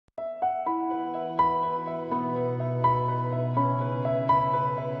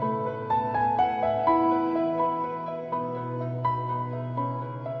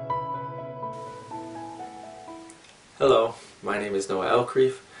Hello, my name is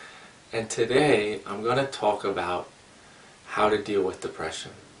Elkrief, and today I'm going to talk about how to deal with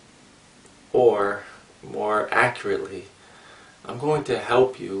depression. Or, more accurately, I'm going to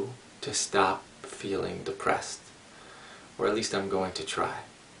help you to stop feeling depressed. Or at least I'm going to try.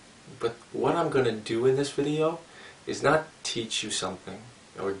 But what I'm going to do in this video is not teach you something,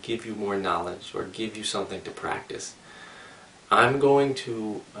 or give you more knowledge, or give you something to practice. I'm going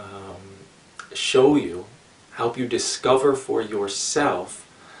to show you, help you discover for yourself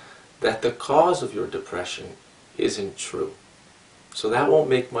that the cause of your depression isn't true. So that won't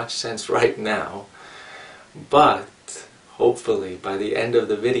make much sense right now, but hopefully by the end of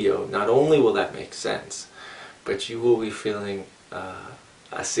the video, not only will that make sense, but you will be feeling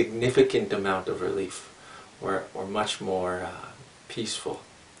a significant amount of relief, or much more peaceful.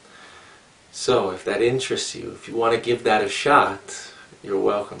 So if that interests you, if you want to give that a shot, you're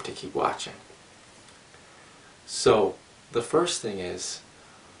welcome to keep watching. So the first thing is,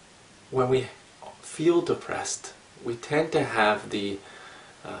 when we feel depressed, we tend to have the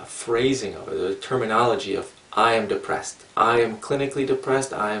phrasing of it, the terminology of I am depressed, I am clinically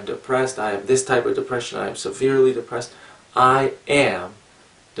depressed, I am depressed, I have this type of depression, I am severely depressed, I am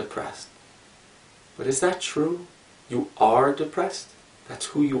depressed. But is that true? You are depressed? That's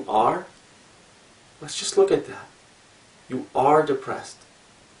who you are? Let's just look at that. You are depressed.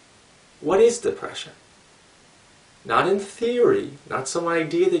 What is depression? Not in theory, not some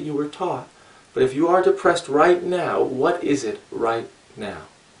idea that you were taught, but if you are depressed right now, what is it right now?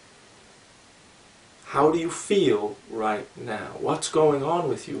 How do you feel right now? What's going on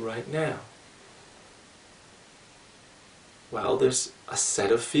with you right now? Well, there's a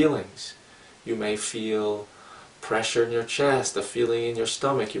set of feelings. You may feel pressure in your chest, a feeling in your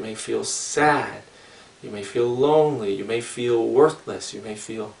stomach. You may feel sad. You may feel lonely. You may feel worthless. You may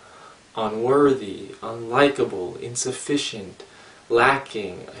feel unworthy, unlikable, insufficient,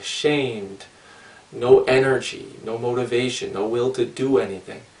 lacking, ashamed, no energy, no motivation, no will to do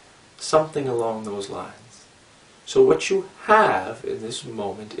anything. Something along those lines. So what you have in this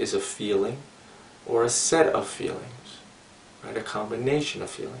moment is a feeling or a set of feelings, right? A combination of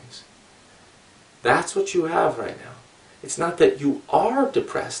feelings. That's what you have right now. It's not that you are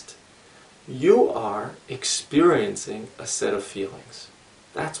depressed. You are experiencing a set of feelings.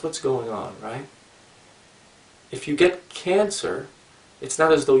 That's what's going on, right? If you get cancer, it's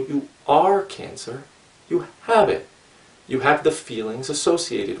not as though you are cancer. You have it. You have the feelings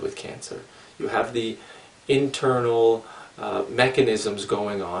associated with cancer. You have the internal mechanisms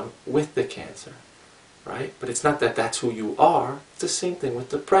going on with the cancer, right? But it's not that that's who you are. It's the same thing with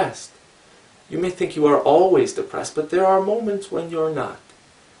depressed. You may think you are always depressed, but there are moments when you're not.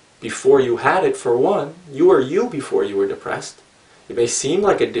 Before you had it, for one, you were you before you were depressed. It may seem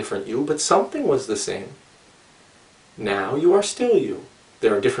like a different you, but something was the same. Now you are still you.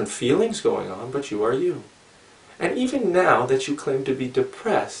 There are different feelings going on, but you are you. And even now that you claim to be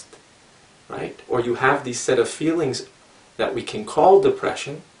depressed, right, or you have these set of feelings that we can call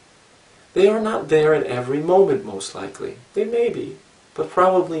depression, they are not there in every moment, most likely. They may be, but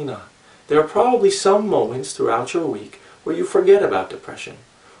probably not. There are probably some moments throughout your week where you forget about depression,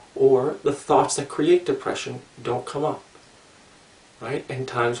 or the thoughts that create depression don't come up, right? And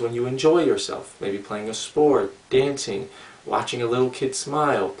times when you enjoy yourself, maybe playing a sport, dancing, watching a little kid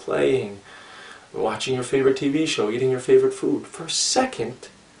smile, playing, watching your favorite TV show, eating your favorite food. For a second,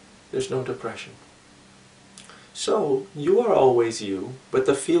 there's no depression. So, you are always you, but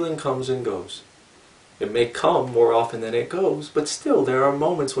the feeling comes and goes. It may come more often than it goes, but still there are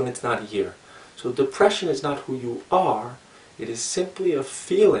moments when it's not here. So depression is not who you are. It is simply a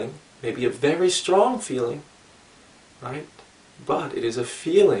feeling, maybe a very strong feeling, right? But it is a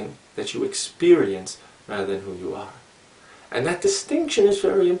feeling that you experience rather than who you are. And that distinction is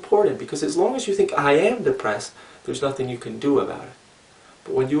very important, because as long as you think, I am depressed, there's nothing you can do about it.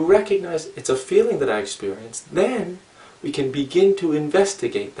 But when you recognize it's a feeling that I experience, then we can begin to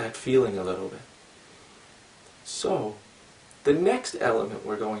investigate that feeling a little bit. So, the next element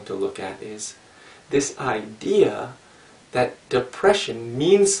we're going to look at is this idea that depression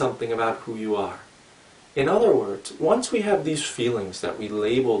means something about who you are. In other words, once we have these feelings that we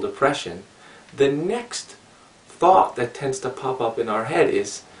label depression, the next thought that tends to pop up in our head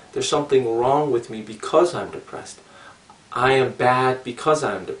is, there's something wrong with me because I'm depressed. I am bad because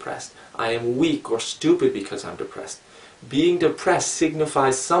I'm depressed. I am weak or stupid because I'm depressed. Being depressed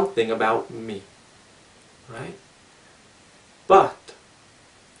signifies something about me, right? But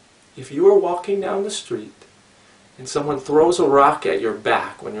if you are walking down the street and someone throws a rock at your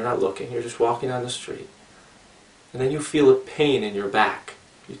back when you're not looking, you're just walking down the street, and then you feel a pain in your back,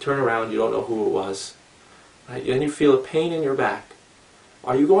 you turn around, you don't know who it was, right? And you feel a pain in your back.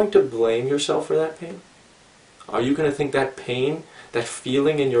 Are you going to blame yourself for that pain? Are you going to think that pain, that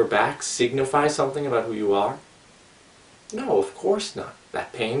feeling in your back, signifies something about who you are? No, of course not.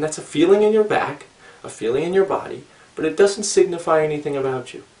 That pain, that's a feeling in your back, a feeling in your body, but it doesn't signify anything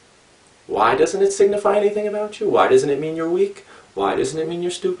about you. Why doesn't it signify anything about you? Why doesn't it mean you're weak? Why doesn't it mean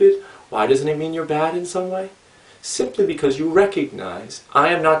you're stupid? Why doesn't it mean you're bad in some way? Simply because you recognize, I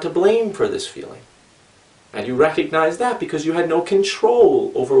am not to blame for this feeling. And you recognize that because you had no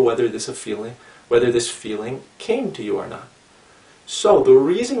control over whether this feeling came to you or not. So the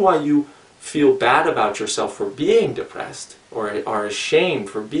reason why you feel bad about yourself for being depressed, or are ashamed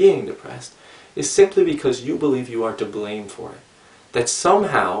for being depressed, is simply because you believe you are to blame for it. That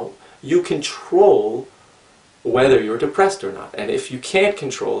somehow you control whether you're depressed or not. And if you can't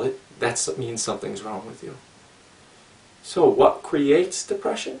control it, that means something's wrong with you. So what creates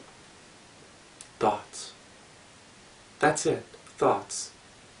depression? Thoughts. That's it. Thoughts.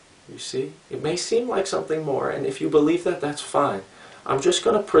 You see? It may seem like something more, and if you believe that, that's fine. I'm just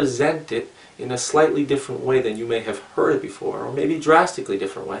going to present it in a slightly different way than you may have heard it before, or maybe drastically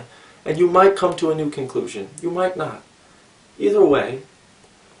different way, and you might come to a new conclusion. You might not. Either way,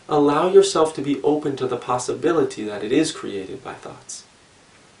 allow yourself to be open to the possibility that it is created by thoughts.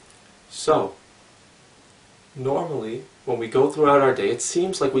 So, normally, when we go throughout our day, it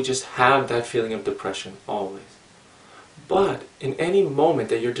seems like we just have that feeling of depression always. But in any moment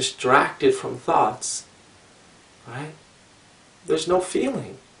that you're distracted from thoughts, right, there's no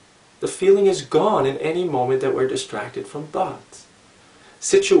feeling. The feeling is gone in any moment that we're distracted from thoughts. A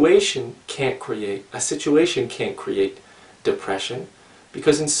situation can't create depression,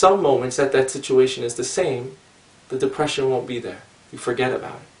 because in some moments that situation is the same, the depression won't be there. You forget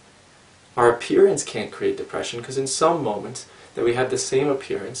about it. Our appearance can't create depression, because in some moments that we have the same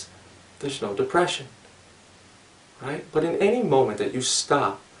appearance, there's no depression. Right? But in any moment that you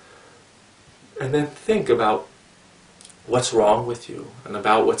stop and then think about what's wrong with you, and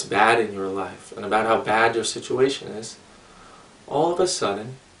about what's bad in your life, and about how bad your situation is, all of a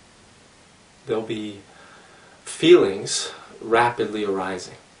sudden there'll be feelings rapidly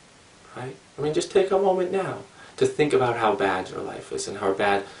arising. Right? I mean, just take a moment now to think about how bad your life is and how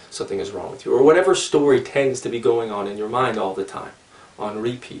bad something is wrong with you, or whatever story tends to be going on in your mind all the time, on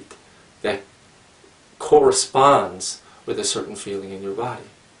repeat, that corresponds with a certain feeling in your body.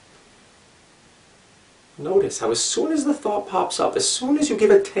 Notice how as soon as the thought pops up, as soon as you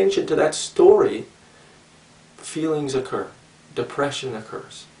give attention to that story, feelings occur, depression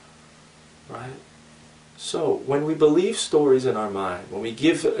occurs. Right? So, when we believe stories in our mind, when we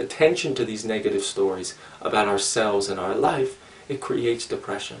give attention to these negative stories about ourselves and our life, it creates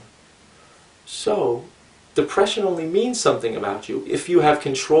depression. So, depression only means something about you if you have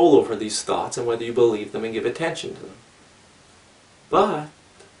control over these thoughts and whether you believe them and give attention to them. But,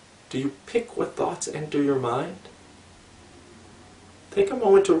 do you pick what thoughts enter your mind? Take a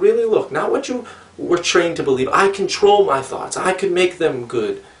moment to really look, not what you were trained to believe. I control my thoughts. I can make them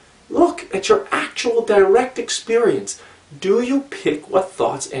good. Look at your actual direct experience. Do you pick what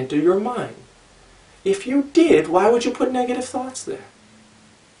thoughts enter your mind? If you did, why would you put negative thoughts there?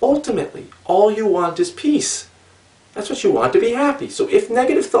 Ultimately, all you want is peace. That's what you want, to be happy. So if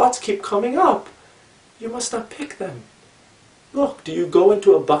negative thoughts keep coming up, you must not pick them. Look, do you go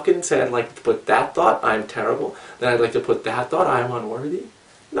into a bucket and say, I'd like to put that thought, I'm terrible, then I'd like to put that thought, I'm unworthy?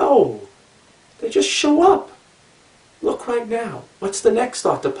 No. They just show up. Look right now. What's the next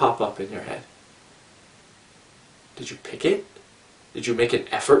thought to pop up in your head? Did you pick it? Did you make an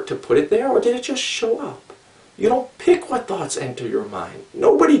effort to put it there, or did it just show up? You don't pick what thoughts enter your mind.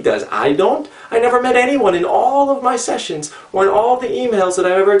 Nobody does. I don't. I never met anyone in all of my sessions or in all the emails that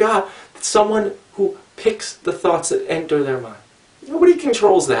I ever got, someone who picks the thoughts that enter their mind. Nobody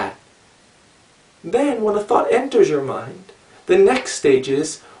controls that. Then, when a thought enters your mind, the next stage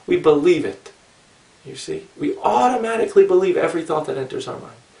is we believe it. You see? We automatically believe every thought that enters our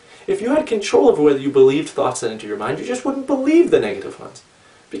mind. If you had control over whether you believed thoughts that enter your mind, you just wouldn't believe the negative ones,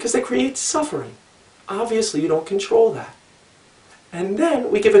 because they create suffering. Obviously, you don't control that. And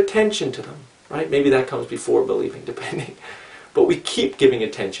then we give attention to them, right? Maybe that comes before believing, depending. But we keep giving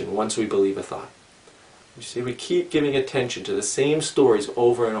attention once we believe a thought. You see, we keep giving attention to the same stories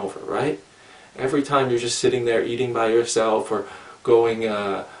over and over, right? Every time you're just sitting there eating by yourself, or going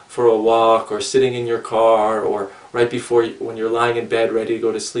for a walk, or sitting in your car, or right before when you're lying in bed ready to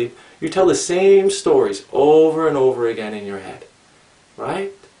go to sleep, you tell the same stories over and over again in your head,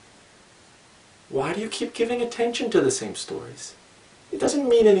 right? Why do you keep giving attention to the same stories? It doesn't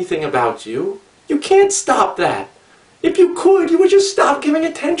mean anything about you. You can't stop that. If you could, you would just stop giving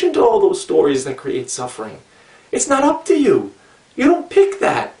attention to all those stories that create suffering. It's not up to you. You don't pick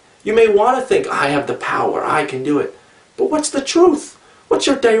that. You may want to think, I have the power, I can do it. But what's the truth? What's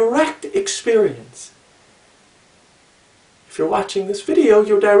your direct experience? If you're watching this video,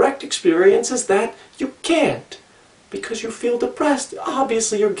 your direct experience is that you can't. Because you feel depressed.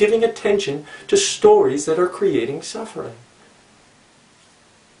 Obviously, you're giving attention to stories that are creating suffering.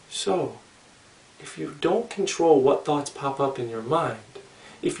 So, if you don't control what thoughts pop up in your mind,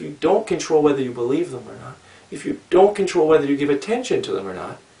 if you don't control whether you believe them or not, if you don't control whether you give attention to them or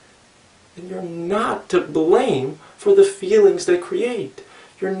not, then you're not to blame for the feelings they create.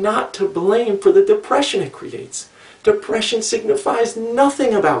 You're not to blame for the depression it creates. Depression signifies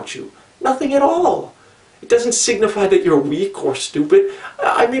nothing about you. Nothing at all. It doesn't signify that you're weak or stupid.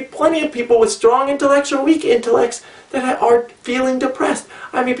 I meet plenty of people with strong intellects or weak intellects that are feeling depressed.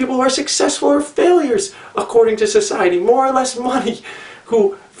 I meet people who are successful or failures according to society, more or less money,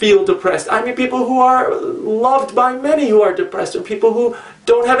 who feel depressed. I meet people who are loved by many who are depressed, or people who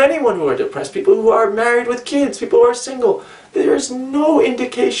don't have anyone who are depressed, people who are married with kids, people who are single. There is no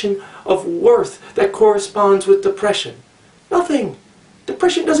indication of worth that corresponds with depression. Nothing.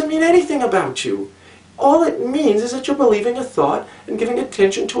 Depression doesn't mean anything about you. All it means is that you're believing a thought and giving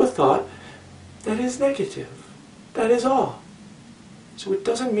attention to a thought that is negative. That is all. So it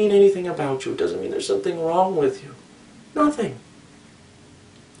doesn't mean anything about you. It doesn't mean there's something wrong with you. Nothing.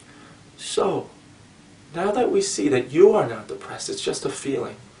 So, now that we see that you are not depressed, it's just a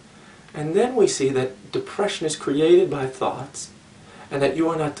feeling, and then we see that depression is created by thoughts, and that you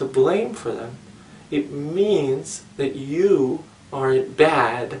are not to blame for them, it means that you aren't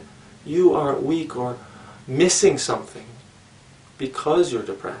bad, you aren't weak or missing something because you're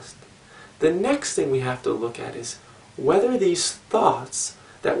depressed. The next thing we have to look at is whether these thoughts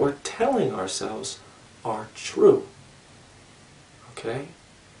that we're telling ourselves are true. Okay?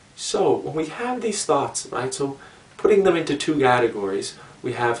 So, when we have these thoughts, right, so putting them into two categories,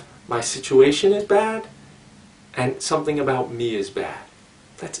 we have my situation is bad and something about me is bad.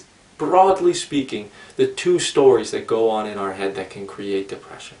 That's, broadly speaking, the two stories that go on in our head that can create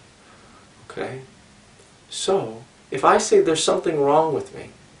depression. Okay? So, if I say there's something wrong with me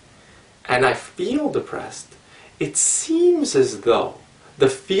and I feel depressed, it seems as though the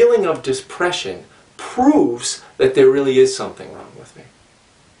feeling of depression proves that there really is something wrong with me.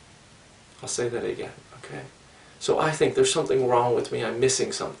 I'll say that again, okay? So I think there's something wrong with me, I'm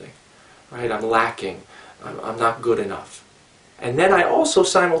missing something, right? I'm lacking, I'm not good enough. And then I also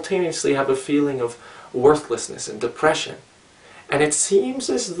simultaneously have a feeling of worthlessness and depression. And it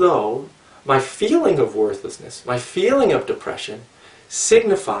seems as though my feeling of worthlessness, my feeling of depression,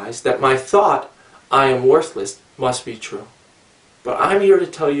 signifies that my thought, I am worthless, must be true. But I'm here to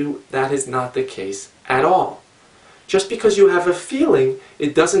tell you that is not the case at all. Just because you have a feeling,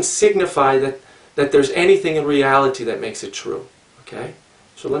 it doesn't signify that there's anything in reality that makes it true. Okay?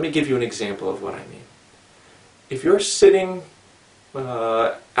 So let me give you an example of what I mean. If you're sitting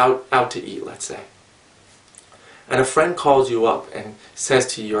out to eat, let's say, and a friend calls you up and says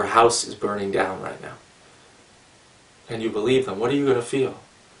to you, your house is burning down right now, and you believe them, what are you going to feel?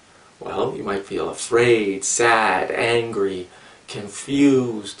 Well, you might feel afraid, sad, angry,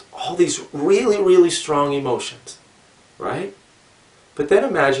 confused, all these really, really strong emotions. Right? But then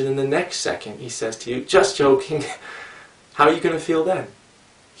imagine in the next second he says to you, just joking, how are you going to feel then?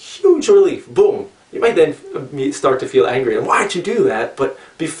 Huge relief. Boom. You might then start to feel angry. And why'd you do that? But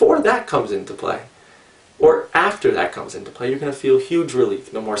before that comes into play, or after that comes into play, you're going to feel huge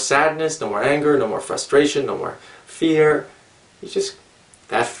relief. No more sadness, no more anger, no more frustration, no more fear. You just,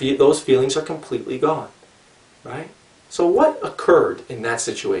 those feelings are completely gone. Right? So what occurred in that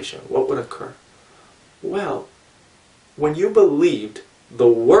situation? What would occur? Well, when you believed the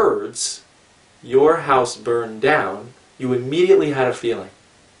words, your house burned down, you immediately had a feeling.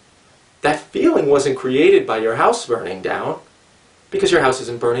 That feeling wasn't created by your house burning down, because your house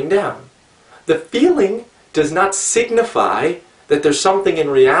isn't burning down. The feeling does not signify that there's something in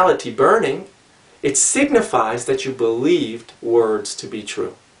reality burning. It signifies that you believed words to be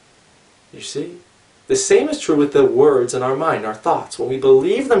true. You see? The same is true with the words in our mind, our thoughts. When we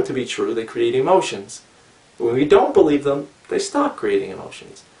believe them to be true, they create emotions. When we don't believe them, they stop creating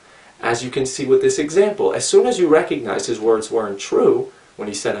emotions. As you can see with this example, as soon as you recognized his words weren't true, when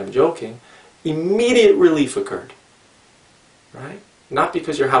he said, I'm joking, immediate relief occurred. Right? Not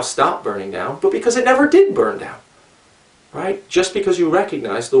because your house stopped burning down, but because it never did burn down. Right? Just because you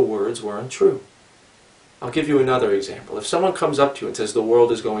recognized the words weren't true. I'll give you another example. If someone comes up to you and says the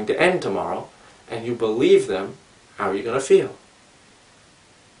world is going to end tomorrow, and you believe them, how are you going to feel?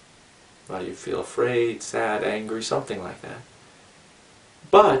 Well, you feel afraid, sad, angry, something like that.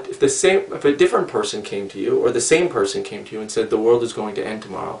 But if a different person came to you, or the same person came to you and said the world is going to end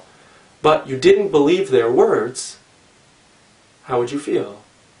tomorrow, but you didn't believe their words, how would you feel?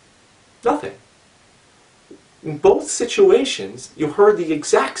 Nothing. In both situations, you heard the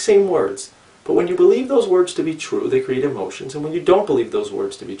exact same words, but when you believe those words to be true, they create emotions, and when you don't believe those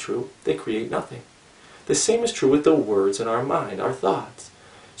words to be true, they create nothing. The same is true with the words in our mind, our thoughts.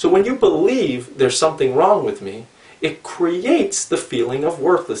 So when you believe there's something wrong with me, it creates the feeling of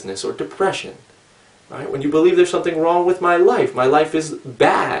worthlessness or depression. Right? When you believe there's something wrong with my life is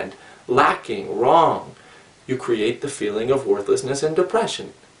bad, lacking, wrong, you create the feeling of worthlessness and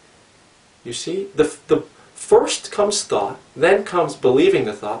depression. You see, the first comes thought, then comes believing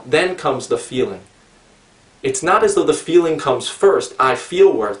the thought, then comes the feeling. It's not as though the feeling comes first, I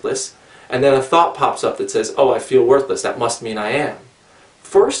feel worthless, and then a thought pops up that says, oh, I feel worthless, that must mean I am.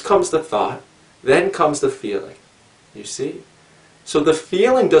 First comes the thought, then comes the feeling. You see? So the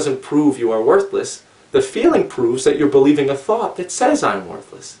feeling doesn't prove you are worthless. The feeling proves that you're believing a thought that says I'm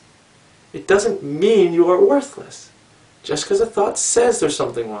worthless. It doesn't mean you are worthless. Just because a thought says there's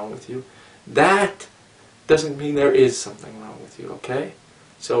something wrong with you, that doesn't mean there is something wrong with you, okay?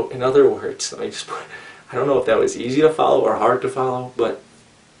 So in other words, I don't know if that was easy to follow or hard to follow, but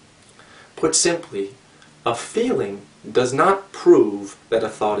put simply, a feeling does not prove that a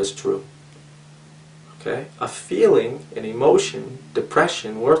thought is true. Okay? A feeling, an emotion,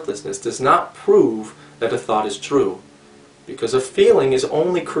 depression, worthlessness does not prove that a thought is true. Because a feeling is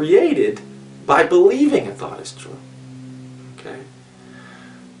only created by believing a thought is true. Okay?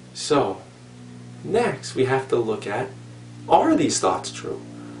 So, next we have to look at, are these thoughts true?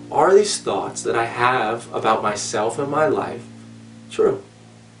 Are these thoughts that I have about myself and my life true?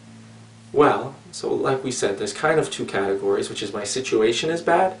 Well, so like we said, there's kind of two categories, which is my situation is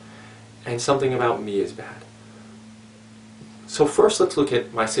bad and something about me is bad. So first let's look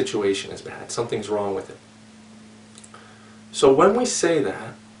at my situation is bad. Something's wrong with it. So when we say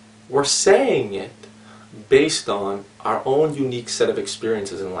that, we're saying it based on our own unique set of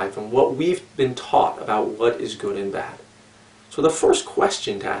experiences in life and what we've been taught about what is good and bad. So the first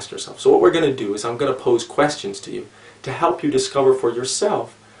question to ask yourself, so what we're going to do is I'm going to pose questions to you to help you discover for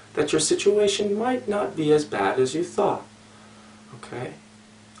yourself that your situation might not be as bad as you thought. Okay?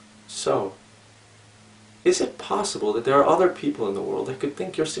 So, is it possible that there are other people in the world that could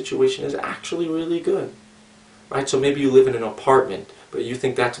think your situation is actually really good? Right? So maybe you live in an apartment, but you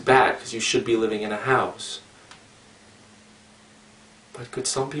think that's bad because you should be living in a house. But could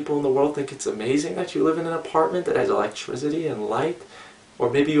some people in the world think it's amazing that you live in an apartment that has electricity and light? Or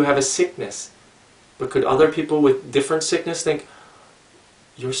maybe you have a sickness. But could other people with different sickness think,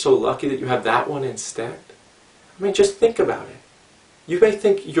 you're so lucky that you have that one instead? I mean, just think about it. You may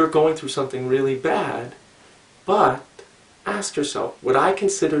think you're going through something really bad, but ask yourself, would I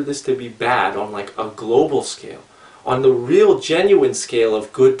consider this to be bad on like a global scale? On the real genuine scale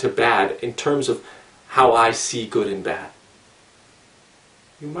of good to bad in terms of how I see good and bad?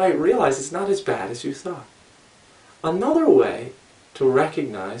 You might realize it's not as bad as you thought. Another way to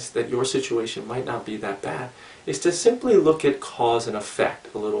recognize that your situation might not be that bad is to simply look at cause and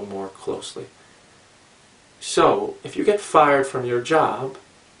effect a little more closely. So, if you get fired from your job,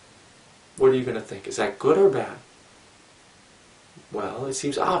 what are you going to think? Is that good or bad? Well, it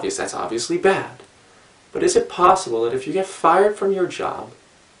seems obvious. That's obviously bad. But is it possible that if you get fired from your job,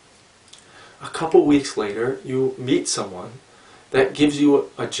 a couple weeks later you meet someone that gives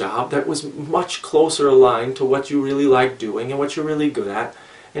you a job that was much closer aligned to what you really like doing and what you're really good at,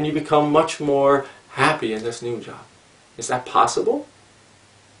 and you become much more happy in this new job? Is that possible?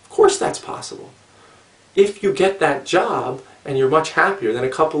 Of course that's possible. If you get that job and you're much happier, then a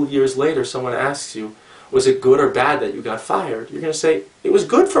couple of years later someone asks you, was it good or bad that you got fired? You're going to say, it was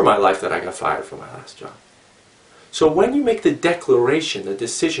good for my life that I got fired from my last job. So when you make the declaration, the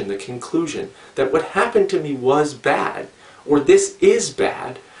decision, the conclusion that what happened to me was bad, or this is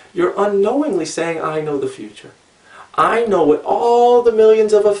bad, you're unknowingly saying, I know the future. I know what all the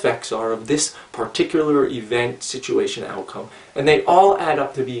millions of effects are of this particular event, situation, outcome, and they all add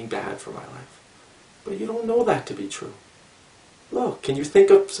up to being bad for my life. But you don't know that to be true. Look, can you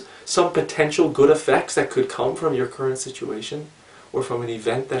think of some potential good effects that could come from your current situation or from an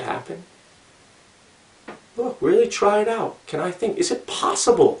event that happened? Look, really try it out. Can I think, is it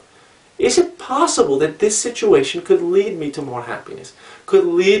possible? Is it possible that this situation could lead me to more happiness? Could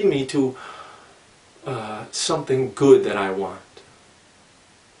lead me to something good that I want?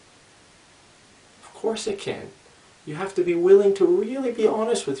 Of course it can. You have to be willing to really be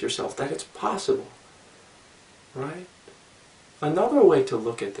honest with yourself that it's possible. Right? Another way to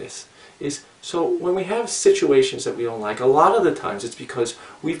look at this is, so when we have situations that we don't like, a lot of the times it's because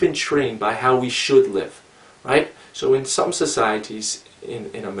we've been trained by how we should live, right? So in some societies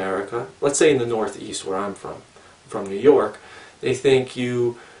in America, let's say in the Northeast where I'm from New York, they think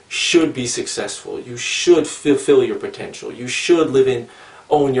you should be successful, you should fulfill your potential, you should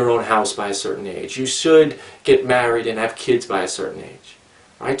own your own house by a certain age, you should get married and have kids by a certain age.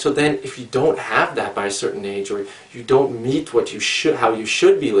 Right? So then if you don't have that by a certain age, or you don't meet what you should, how you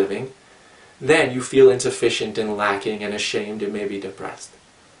should be living, then you feel insufficient and lacking and ashamed and maybe depressed.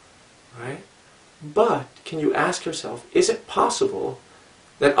 Right? But can you ask yourself, is it possible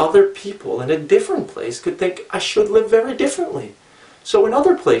that other people in a different place could think, I should live very differently? So in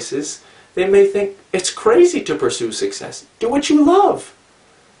other places, they may think it's crazy to pursue success. Do what you love.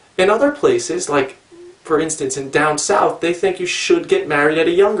 In other places, like for instance, in down south, they think you should get married at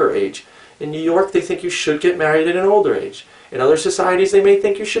a younger age. In New York, they think you should get married at an older age. In other societies, they may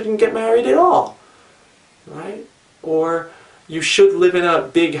think you shouldn't get married at all. Right? Or you should live in a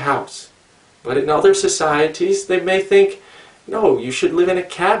big house. But in other societies, they may think, no, you should live in a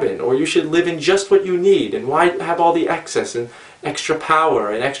cabin, or you should live in just what you need, and why have all the excess and extra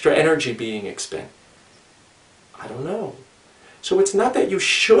power and extra energy being expended? I don't know. So it's not that you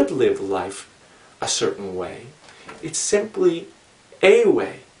should live life a certain way. It's simply a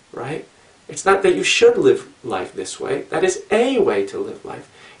way, right? It's not that you should live life this way. That is a way to live life.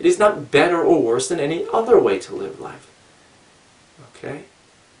 It is not better or worse than any other way to live life. Okay?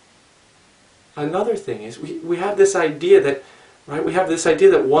 Another thing is we have this idea that, right? We have this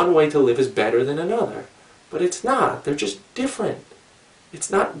idea that one way to live is better than another. But it's not. They're just different. It's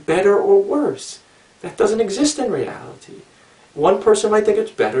not better or worse. That doesn't exist in reality. One person might think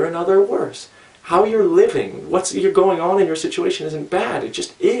it's better, another worse. How you're living, what's going on in your situation isn't bad. It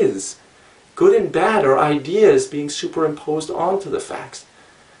just is. Good and bad are ideas being superimposed onto the facts.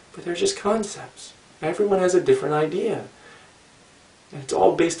 But they're just concepts. Everyone has a different idea. And it's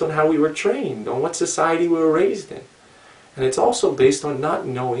all based on how we were trained, on what society we were raised in. And it's also based on not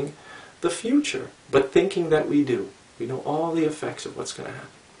knowing the future, but thinking that we do. We know all the effects of what's going to happen.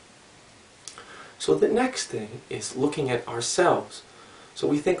 So the next thing is looking at ourselves. So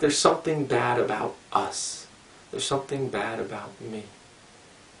we think there's something bad about us. There's something bad about me.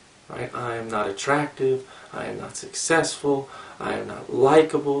 Right? I am not attractive. I am not successful. I am not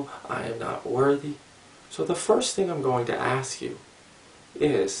likable. I am not worthy. So the first thing I'm going to ask you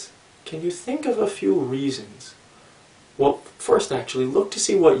is, can you think of a few reasons? Well, first actually, look to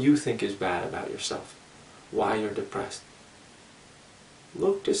see what you think is bad about yourself. Why you're depressed.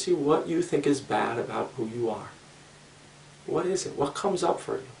 Look to see what you think is bad about who you are. What is it? What comes up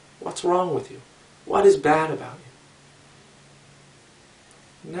for you? What's wrong with you? What is bad about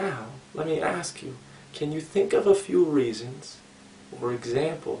you? Now, let me ask you, can you think of a few reasons or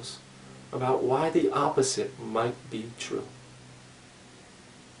examples about why the opposite might be true?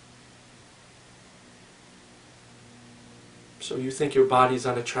 So you think your body is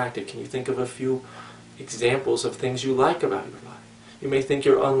unattractive. Can you think of a few examples of things you like about your body? You may think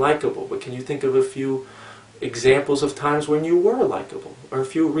you're unlikable, but can you think of a few examples of times when you were likable, or a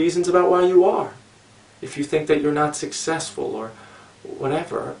few reasons about why you are? If you think that you're not successful or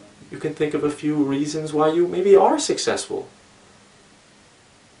whatever, you can think of a few reasons why you maybe are successful.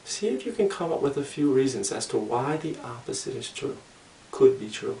 See if you can come up with a few reasons as to why the opposite is true, could be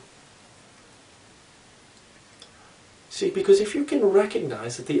true. See, because if you can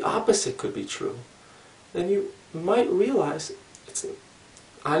recognize that the opposite could be true, then you might realize,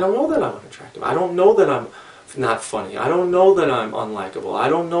 I don't know that I'm unattractive. I don't know that I'm not funny. I don't know that I'm unlikable. I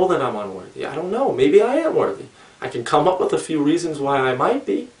don't know that I'm unworthy. I don't know. Maybe I am worthy. I can come up with a few reasons why I might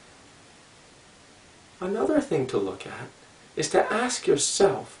be. Another thing to look at is to ask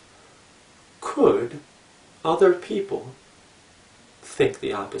yourself, could other people think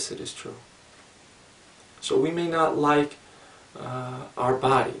the opposite is true? So we may not like our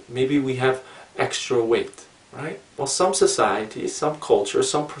body. Maybe we have extra weight, right? Well, some societies, some cultures,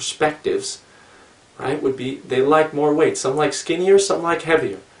 some perspectives, right, would be they like more weight. Some like skinnier, some like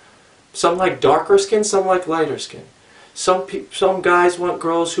heavier. Some like darker skin, some like lighter skin. Some guys want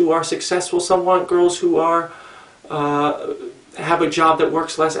girls who are successful. Some want girls who are have a job that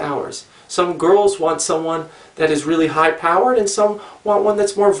works less hours. Some girls want someone that is really high-powered, and some want one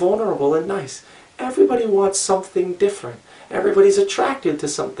that's more vulnerable and nice. Everybody wants something different. Everybody's attracted to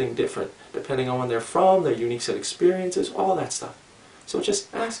something different, depending on where they're from, their unique set of experiences, all that stuff. So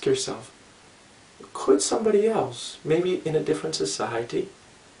just ask yourself, could somebody else, maybe in a different society,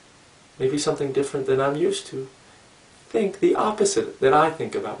 maybe something different than I'm used to, think the opposite that I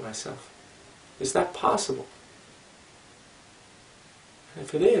think about myself? Is that possible?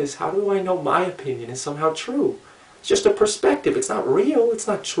 If it is, how do I know my opinion is somehow true? It's just a perspective. It's not real. It's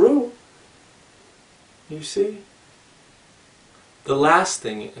not true. You see? The last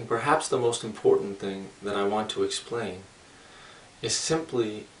thing, and perhaps the most important thing that I want to explain, is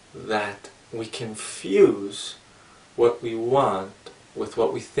simply that we confuse what we want with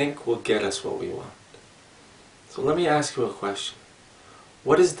what we think will get us what we want. So let me ask you a question.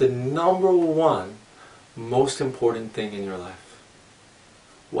 What is the number one most important thing in your life?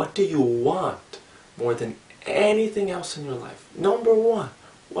 What do you want more than anything else in your life? Number one,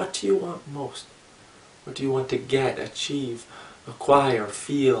 what do you want most? What do you want to get, achieve, acquire,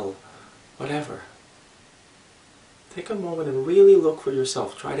 feel, whatever? Take a moment and really look for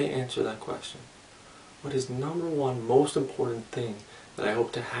yourself. Try to answer that question. What is number one most important thing that I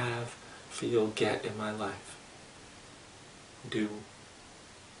hope to have, feel, get in my life? Do.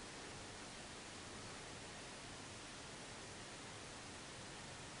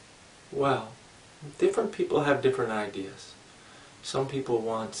 Well, different people have different ideas. Some people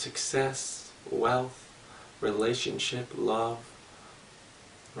want success, wealth, relationship, love,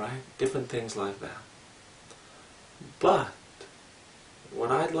 right? Different things like that. But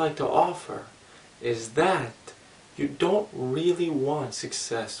what I'd like to offer is that you don't really want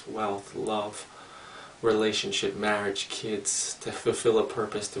success, wealth, love, relationship, marriage, kids, to fulfill a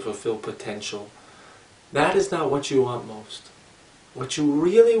purpose, to fulfill potential. That is not what you want most. What you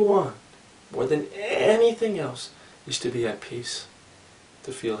really want, more than anything else, is to be at peace,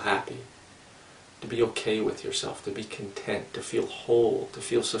 to feel happy, to be okay with yourself, to be content, to feel whole, to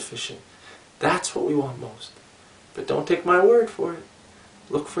feel sufficient. That's what we want most. But don't take my word for it.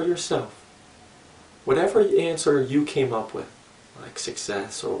 Look for yourself. Whatever answer you came up with, like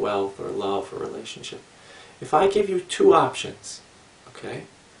success or wealth or love or relationship, if I give you two options, okay,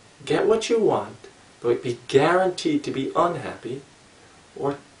 get what you want, but be guaranteed to be unhappy,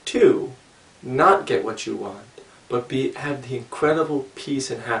 or two, not get what you want, but have the incredible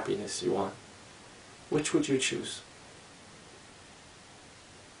peace and happiness you want, which would you choose?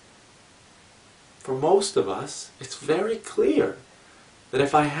 For most of us, it's very clear that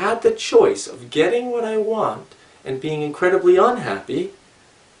if I had the choice of getting what I want and being incredibly unhappy,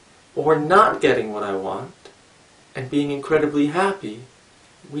 or not getting what I want and being incredibly happy,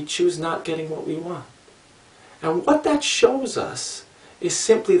 we choose not getting what we want. And what that shows us is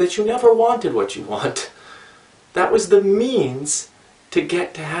simply that you never wanted what you want. That was the means to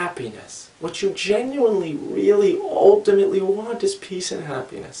get to happiness. What you genuinely, really, ultimately want is peace and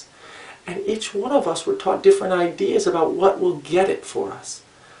happiness. And each one of us were taught different ideas about what will get it for us.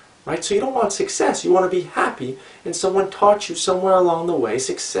 Right? So you don't want success, you want to be happy, and someone taught you somewhere along the way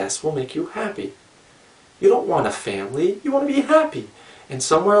success will make you happy. You don't want a family, you want to be happy. And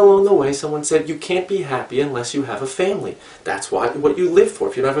somewhere along the way someone said you can't be happy unless you have a family. That's what you live for.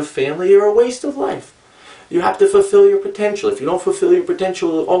 If you don't have a family, you're a waste of life. You have to fulfill your potential. If you don't fulfill your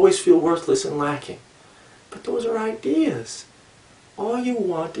potential, you'll always feel worthless and lacking. But those are ideas. All you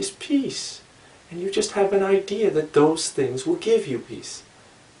want is peace. And you just have an idea that those things will give you peace.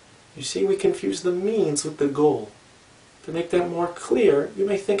 You see, we confuse the means with the goal. To make that more clear, you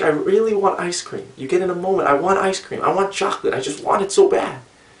may think, I really want ice cream. You get in a moment, I want ice cream, I want chocolate, I just want it so bad.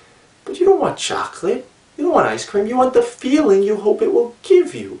 But you don't want chocolate, you don't want ice cream, you want the feeling you hope it will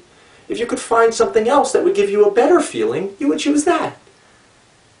give you. If you could find something else that would give you a better feeling, you would choose that.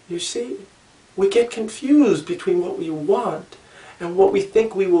 You see, we get confused between what we want and what we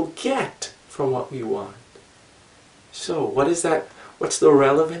think we will get from what we want. So, what is that? What's the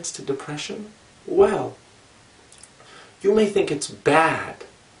relevance to depression? Well, you may think it's bad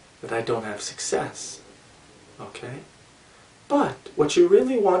that I don't have success, okay? But what you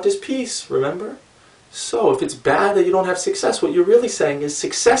really want is peace, remember? So if it's bad that you don't have success, what you're really saying is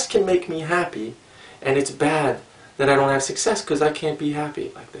success can make me happy, and it's bad that I don't have success because I can't be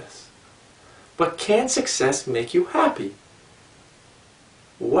happy like this. But can success make you happy?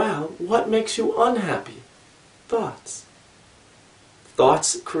 Well, what makes you unhappy? Thoughts.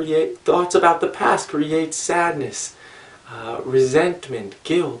 Thoughts about the past create sadness, resentment,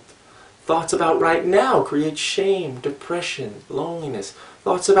 guilt. Thoughts about right now create shame, depression, loneliness.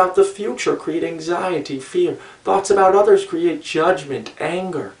 Thoughts about the future create anxiety, fear. Thoughts about others create judgment,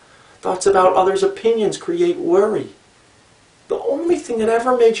 anger. Thoughts about others' opinions create worry. The only thing that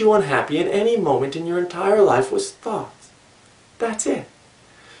ever made you unhappy in any moment in your entire life was thoughts. That's it.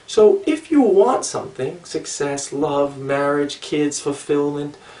 So if you want something, success, love, marriage, kids,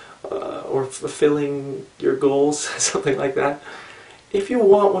 fulfillment, or fulfilling your goals, something like that, if you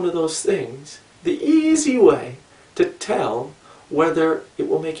want one of those things, the easy way to tell whether it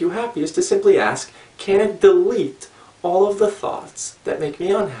will make you happy is to simply ask, can it delete all of the thoughts that make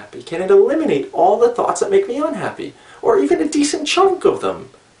me unhappy? Can it eliminate all the thoughts that make me unhappy? Or even a decent chunk of them?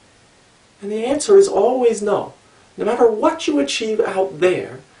 And the answer is always no. No matter what you achieve out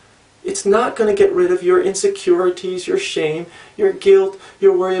there, it's not going to get rid of your insecurities, your shame, your guilt,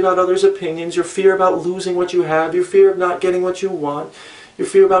 your worry about others' opinions, your fear about losing what you have, your fear of not getting what you want, your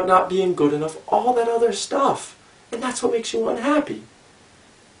fear about not being good enough, all that other stuff. And that's what makes you unhappy.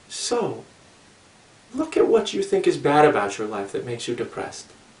 So, look at what you think is bad about your life that makes you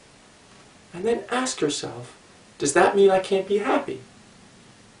depressed. And then ask yourself, does that mean I can't be happy?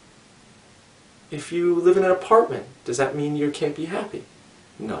 If you live in an apartment, does that mean you can't be happy?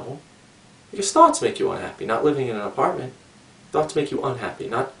 No. Because thoughts make you unhappy, not living in an apartment. Thoughts make you unhappy,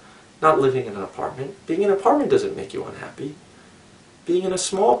 not living in an apartment. Being in an apartment doesn't make you unhappy. Being in a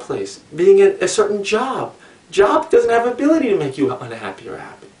small place, being at a certain job. Job doesn't have ability to make you unhappy or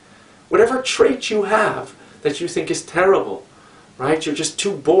happy. Whatever trait you have that you think is terrible, right? You're just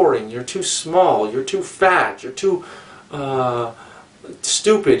too boring, you're too small, you're too fat, you're too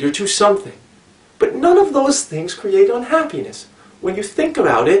stupid, you're too something. But none of those things create unhappiness. When you think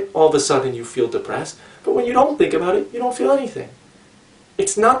about it, all of a sudden you feel depressed. But when you don't think about it, you don't feel anything.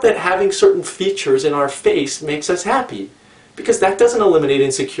 It's not that having certain features in our face makes us happy. Because that doesn't eliminate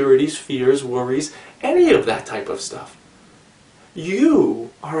insecurities, fears, worries, any of that type of stuff.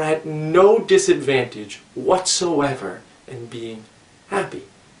 You are at no disadvantage whatsoever in being happy.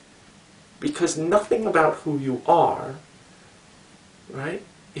 Because nothing about who you are, right,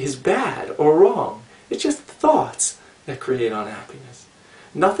 is bad or wrong. It's just thoughts that create unhappiness.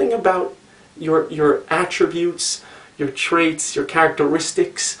 Nothing about your attributes, your traits, your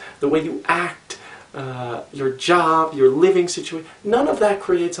characteristics, the way you act, your job, your living situation, none of that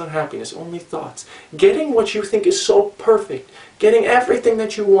creates unhappiness, only thoughts. Getting what you think is so perfect, getting everything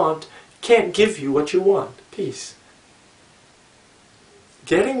that you want, can't give you what you want, peace.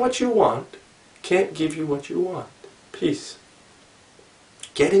 Getting what you want can't give you what you want, peace.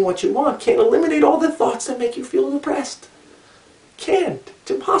 Getting what you want can't eliminate all the thoughts that make you feel depressed. Can't.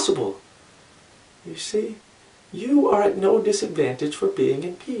 It's impossible. You see? You are at no disadvantage for being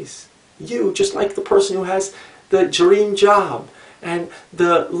in peace. You, just like the person who has the dream job and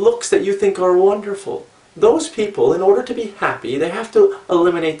the looks that you think are wonderful. Those people, in order to be happy, they have to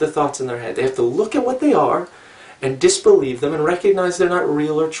eliminate the thoughts in their head. They have to look at what they are and disbelieve them and recognize they're not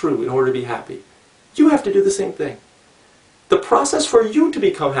real or true in order to be happy. You have to do the same thing. The process for you to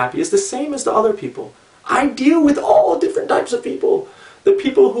become happy is the same as the other people. I deal with all different types of people. The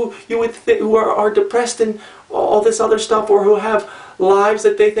people who you would think who are depressed and all this other stuff, or who have lives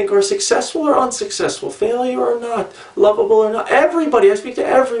that they think are successful or unsuccessful, failure or not, lovable or not. Everybody, I speak to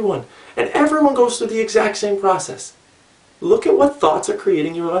everyone. And everyone goes through the exact same process. Look at what thoughts are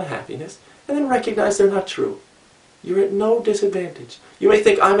creating your unhappiness and then recognize they're not true. You're at no disadvantage. You may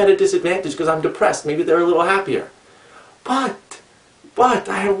think I'm at a disadvantage because I'm depressed. Maybe they're a little happier. But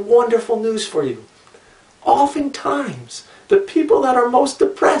I have wonderful news for you. Oftentimes, the people that are most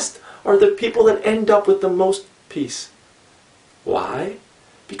depressed are the people that end up with the most peace. Why?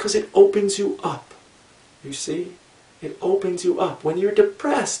 Because it opens you up. You see? It opens you up. When you're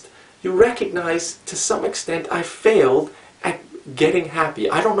depressed, you recognize, to some extent, I failed at getting happy.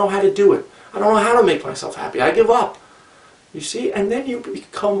 I don't know how to do it. I don't know how to make myself happy. I give up. You see? And then you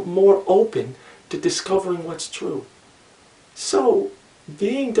become more open to discovering what's true. So,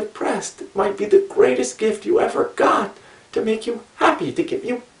 being depressed might be the greatest gift you ever got to make you happy, to give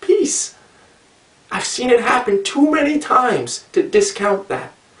you peace. I've seen it happen too many times to discount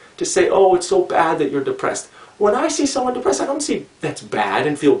that, to say, oh, it's so bad that you're depressed. When I see someone depressed, I don't see that's bad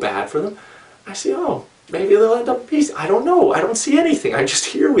and feel bad for them. I see, oh, maybe they'll end up in peace. I don't know. I don't see anything. I'm just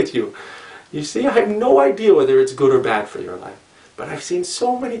here with you. You see, I have no idea whether it's good or bad for your life. But I've seen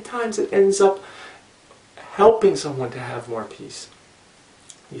so many times it ends up helping someone to have more peace.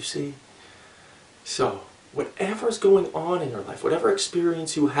 You see? So, whatever's going on in your life, whatever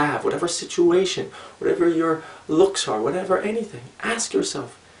experience you have, whatever situation, whatever your looks are, whatever anything, ask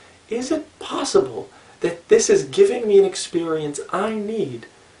yourself, is it possible that this is giving me an experience I need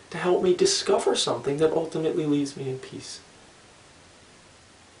to help me discover something that ultimately leaves me in peace?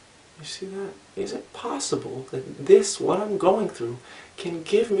 You see that? Is it possible that this, what I'm going through, can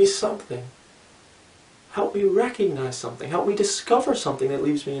give me something, help me recognize something, help me discover something that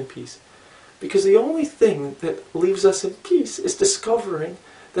leaves me in peace? Because the only thing that leaves us in peace is discovering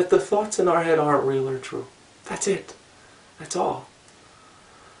that the thoughts in our head aren't real or true. That's it. That's all.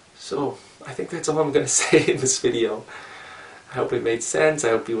 So, I think that's all I'm going to say in this video. I hope it made sense. I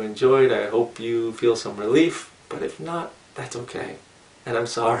hope you enjoyed. I hope you feel some relief. But if not, that's okay. And I'm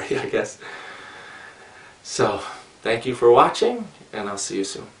sorry, I guess. So, Thank you for watching, and I'll see you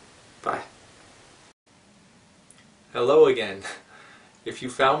soon. Bye. Hello again. If you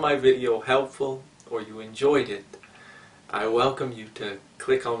found my video helpful or you enjoyed it, I welcome you to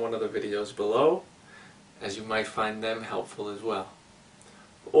click on one of the videos below, as you might find them helpful as well.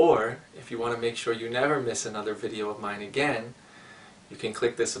 Or, if you want to make sure you never miss another video of mine again, you can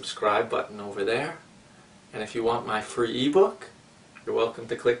click the subscribe button over there. And if you want my free ebook, you're welcome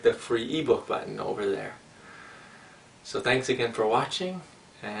to click the free ebook button over there. So thanks again for watching,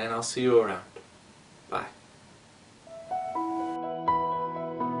 and I'll see you around. Bye.